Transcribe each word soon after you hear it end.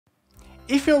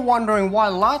If you're wondering why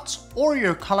LUTs or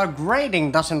your color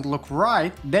grading doesn't look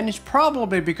right, then it's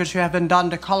probably because you haven't done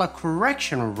the color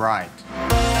correction right.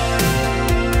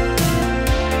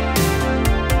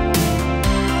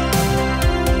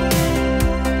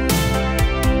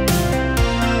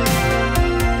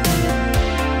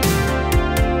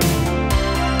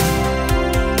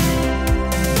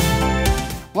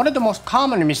 One of the most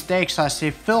common mistakes I see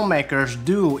filmmakers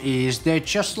do is they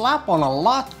just slap on a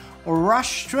LUT or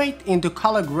rush straight into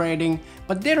color grading,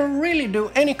 but they don't really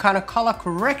do any kind of color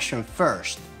correction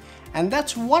first. And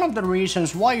that's one of the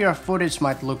reasons why your footage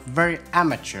might look very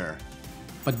amateur.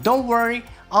 But don't worry,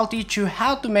 I'll teach you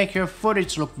how to make your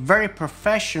footage look very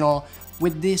professional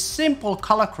with these simple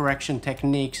color correction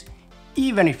techniques,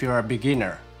 even if you're a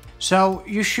beginner. So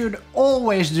you should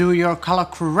always do your color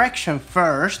correction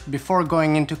first before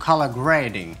going into color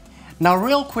grading. Now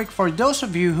real quick, for those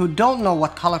of you who don't know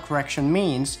what color correction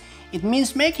means, it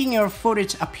means making your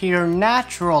footage appear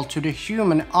natural to the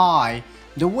human eye,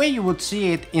 the way you would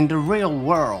see it in the real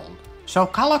world. So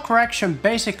color correction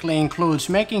basically includes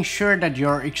making sure that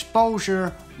your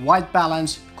exposure, white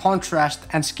balance, contrast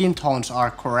and skin tones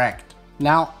are correct.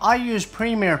 Now I use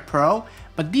Premiere Pro,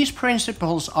 but these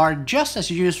principles are just as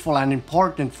useful and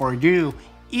important for you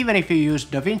even if you use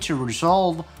DaVinci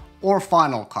Resolve or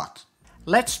Final Cut.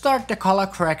 Let's start the color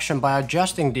correction by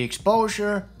adjusting the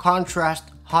exposure, contrast,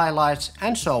 highlights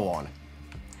and so on.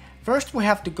 First we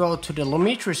have to go to the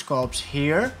Lumetri scopes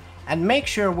here and make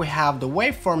sure we have the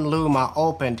waveform Luma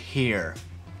opened here.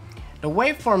 The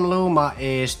waveform Luma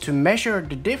is to measure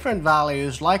the different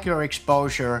values like your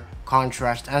exposure,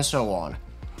 contrast and so on.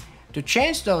 To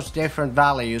change those different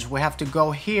values we have to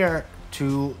go here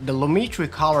to the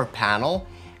Lumetri color panel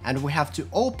and we have to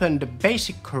open the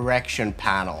basic correction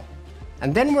panel.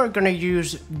 And then we're gonna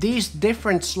use these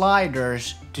different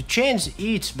sliders to change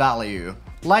each value,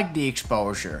 like the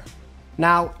exposure.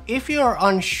 Now, if you're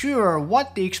unsure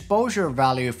what the exposure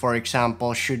value, for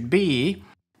example, should be,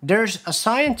 there's a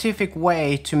scientific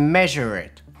way to measure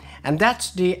it. And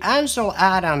that's the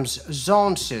Ansel-Adams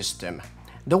zone system.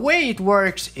 The way it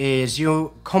works is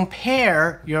you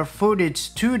compare your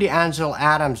footage to the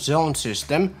Ansel-Adams zone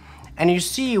system and you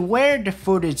see where the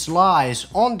footage lies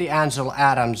on the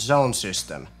Ansel-Adams zone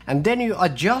system, and then you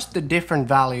adjust the different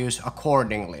values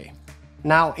accordingly.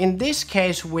 Now in this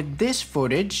case with this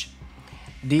footage,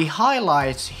 the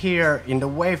highlights here in the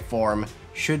waveform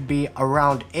should be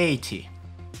around 80.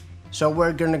 So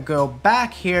we're gonna go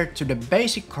back here to the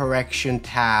basic correction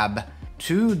tab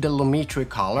to the Lumetri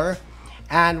color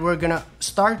and we're gonna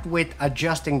start with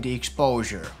adjusting the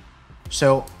exposure.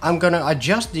 So I'm gonna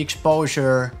adjust the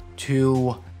exposure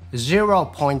to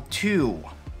 0.2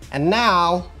 and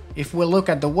now if we look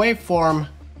at the waveform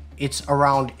it's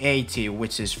around 80,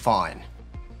 which is fine.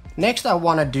 Next I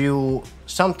want to do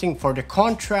something for the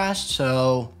contrast,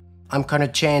 so I'm gonna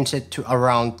change it to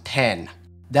around 10.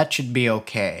 That should be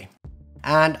okay.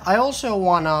 And I also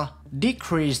want to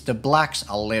decrease the blacks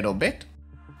a little bit,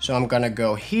 so I'm gonna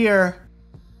go here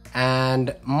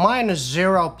and minus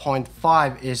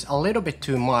 0.5 is a little bit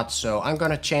too much, so I'm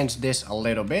gonna change this a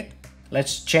little bit.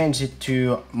 Let's change it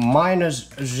to minus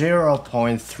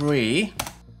 0.3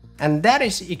 and that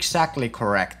is exactly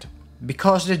correct,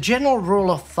 because the general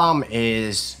rule of thumb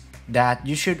is that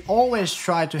you should always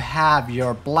try to have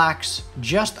your blacks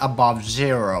just above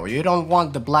 0. You don't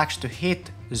want the blacks to hit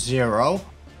 0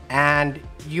 and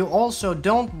you also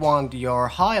don't want your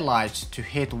highlights to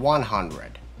hit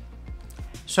 100.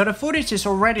 So the footage is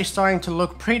already starting to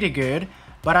look pretty good,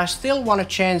 but I still want to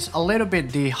change a little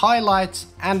bit the highlights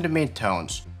and the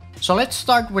midtones. So let's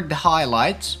start with the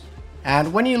highlights.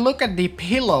 And when you look at the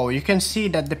pillow, you can see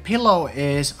that the pillow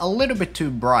is a little bit too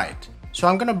bright. So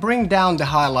I'm gonna bring down the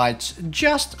highlights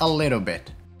just a little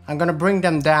bit. I'm gonna bring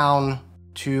them down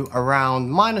to around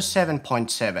minus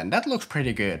 7.7. That looks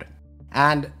pretty good.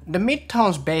 And the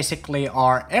midtones basically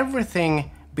are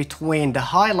everything between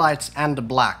the highlights and the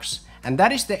blacks. And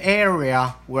that is the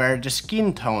area where the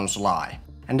skin tones lie.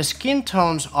 And the skin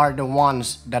tones are the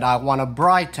ones that I want to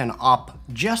brighten up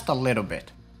just a little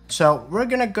bit. So we're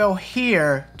gonna go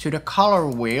here to the color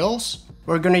wheels.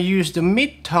 We're gonna use the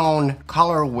mid-tone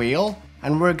color wheel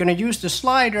and we're gonna use the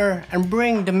slider and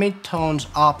bring the mid-tones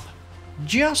up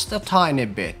just a tiny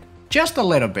bit, just a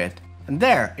little bit. And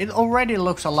there, it already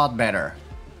looks a lot better.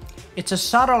 It's a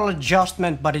subtle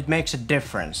adjustment, but it makes a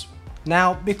difference.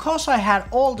 Now, because I had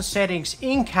all the settings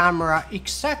in camera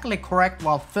exactly correct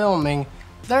while filming,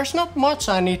 there's not much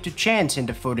I need to change in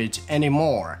the footage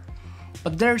anymore.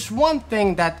 But there's one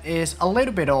thing that is a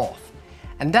little bit off,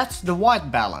 and that's the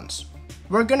white balance.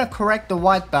 We're gonna correct the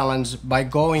white balance by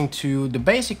going to the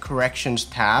basic corrections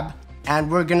tab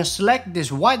and we're gonna select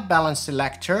this white balance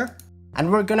selector,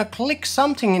 and we're gonna click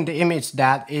something in the image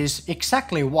that is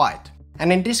exactly white.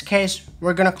 And in this case,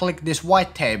 we're gonna click this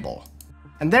white table.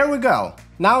 And there we go.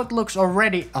 Now it looks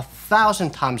already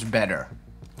 1,000 times better.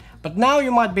 But now you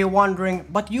might be wondering,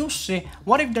 but Jussi,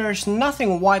 what if there's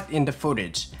nothing white in the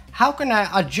footage? How can I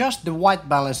adjust the white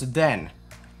balance then?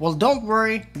 Well, don't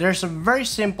worry, there's a very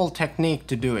simple technique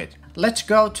to do it. Let's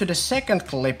go to the second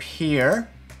clip here.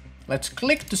 Let's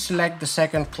click to select the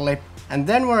second clip, and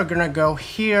then we're gonna go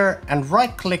here and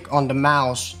right click on the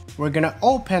mouse. We're gonna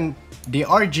open the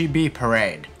RGB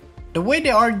parade. The way the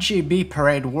RGB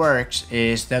parade works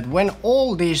is that when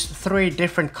all these three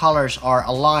different colors are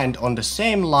aligned on the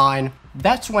same line,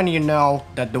 that's when you know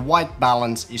that the white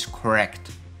balance is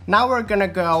correct. Now we're gonna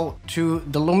go to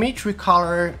the Lumetri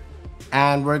color,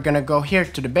 and we're gonna go here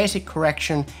to the basic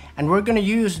correction, and we're gonna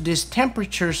use this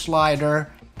temperature slider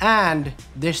and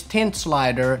this tint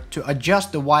slider to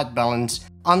adjust the white balance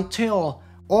until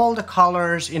all the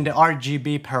colors in the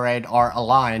RGB parade are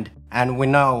aligned and we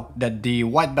know that the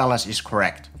white balance is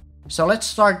correct. So let's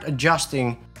start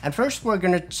adjusting, and first we're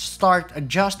gonna start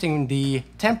adjusting the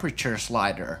temperature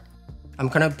slider. I'm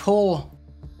gonna pull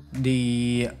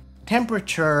the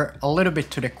temperature a little bit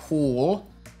to the cool,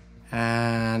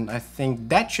 and I think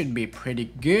that should be pretty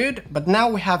good. But now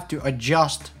we have to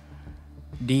adjust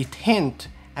the tint,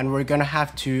 and we're gonna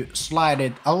have to slide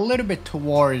it a little bit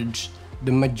towards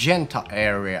the magenta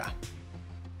area.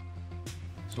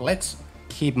 So let's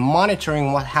keep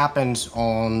monitoring what happens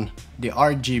on the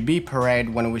RGB parade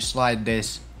when we slide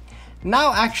this.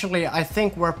 Now actually I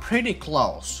think we're pretty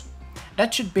close.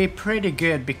 That should be pretty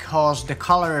good because the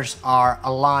colors are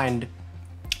aligned.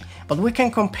 But we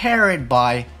can compare it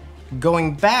by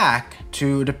going back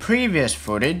to the previous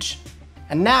footage.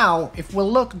 And now if we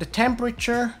look at the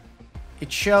temperature,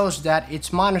 it shows that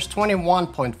it's minus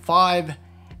 21.5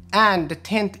 and the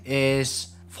tint is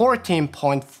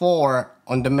 14.4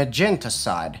 on the magenta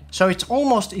side. So it's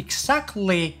almost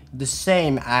exactly the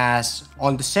same as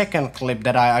on the second clip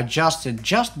that I adjusted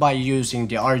just by using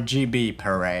the RGB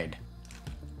parade.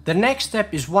 The next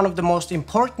step is one of the most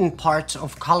important parts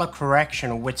of color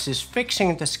correction, which is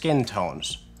fixing the skin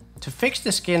tones. To fix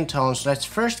the skin tones, let's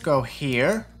first go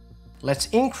here. Let's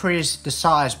increase the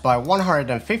size by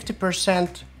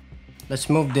 150%. Let's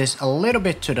move this a little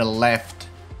bit to the left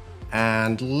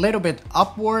and a little bit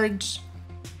upwards.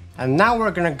 And now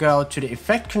we're gonna go to the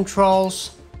effect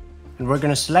controls, and we're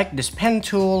gonna select this pen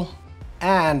tool,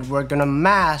 and we're gonna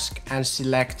mask and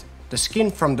select the skin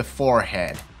from the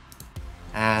forehead.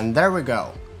 And there we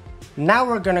go. Now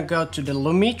we're gonna go to the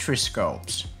Lumetri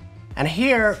scopes. And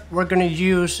here we're gonna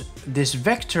use this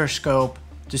vector scope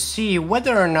to see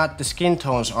whether or not the skin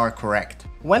tones are correct.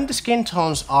 When the skin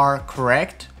tones are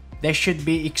correct, they should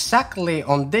be exactly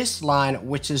on this line,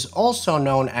 which is also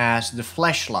known as the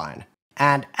flesh line.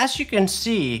 And as you can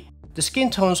see, the skin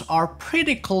tones are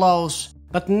pretty close,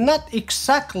 but not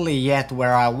exactly yet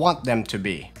where I want them to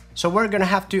be. So we're gonna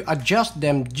have to adjust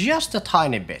them just a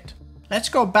tiny bit. Let's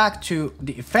go back to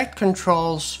the effect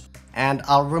controls, and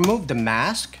I'll remove the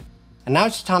mask. And now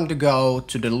it's time to go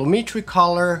to the Lumetri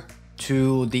color,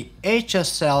 to the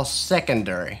HSL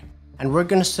secondary. And we're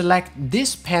gonna select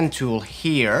this pen tool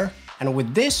here. And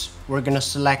with this, we're gonna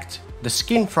select the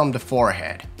skin from the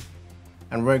forehead.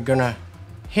 And we're gonna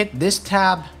hit this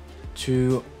tab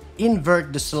to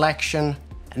invert the selection.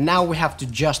 And now we have to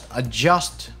just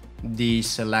adjust the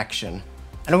selection.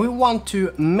 And we want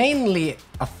to mainly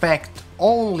affect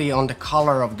only on the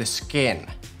color of the skin.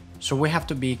 So we have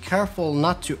to be careful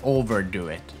not to overdo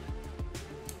it.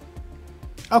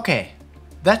 Okay,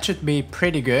 that should be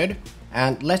pretty good.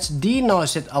 And let's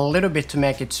denoise it a little bit to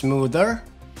make it smoother.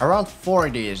 Around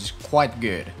 40 is quite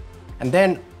good. And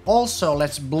then also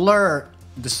let's blur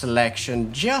the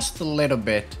selection just a little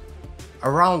bit,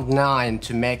 around 9,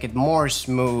 to make it more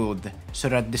smooth so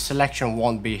that the selection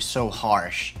won't be so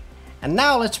harsh. And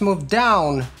now let's move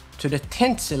down to the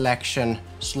tint selection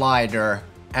slider,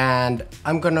 and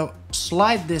I'm gonna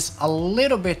slide this a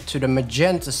little bit to the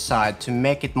magenta side to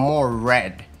make it more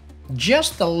red.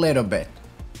 Just a little bit.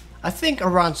 I think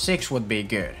around 6 would be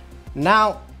good.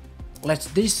 Now let's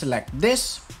deselect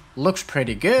this. Looks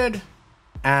pretty good.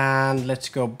 And let's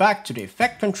go back to the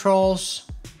effect controls.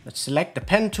 Let's select the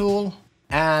pen tool,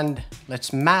 and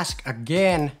let's mask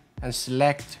again and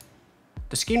select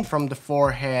the skin from the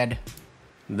forehead.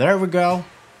 There we go.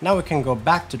 Now we can go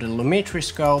back to the Lumetri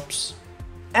scopes,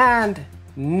 and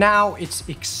now it's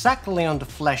exactly on the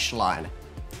flesh line.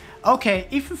 Okay,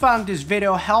 if you found this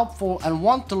video helpful and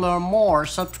want to learn more,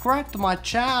 subscribe to my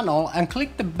channel and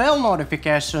click the bell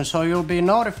notification so you'll be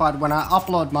notified when I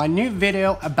upload my new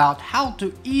video about how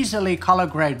to easily color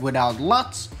grade without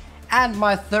LUTs, and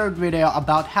my third video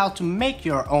about how to make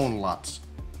your own LUTs.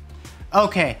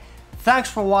 Okay, thanks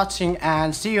for watching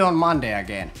and see you on Monday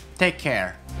again. Take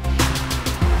care.